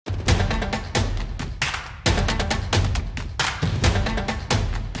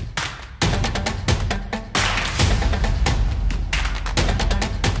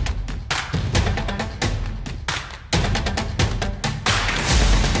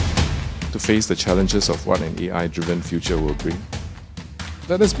to face the challenges of what an AI-driven future will bring,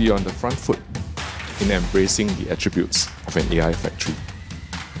 let us be on the front foot in embracing the attributes of an AI factory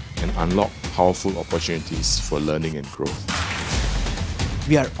and unlock powerful opportunities for learning and growth.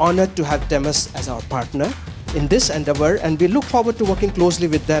 We are honored to have Temus as our partner in this endeavor, and we look forward to working closely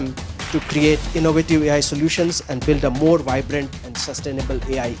with them to create innovative AI solutions and build a more vibrant and sustainable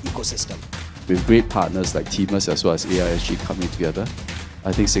AI ecosystem. With great partners like Temus as well as AISG coming together,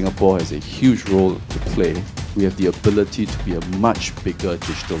 I think Singapore has a huge role to play. We have the ability to be a much bigger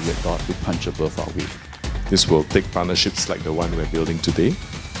digital red dot to punch above our weight. This will take partnerships like the one we're building today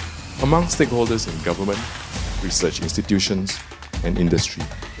among stakeholders in government, research institutions, and industry.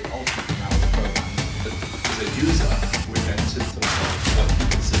 Ultimately, now, as a user,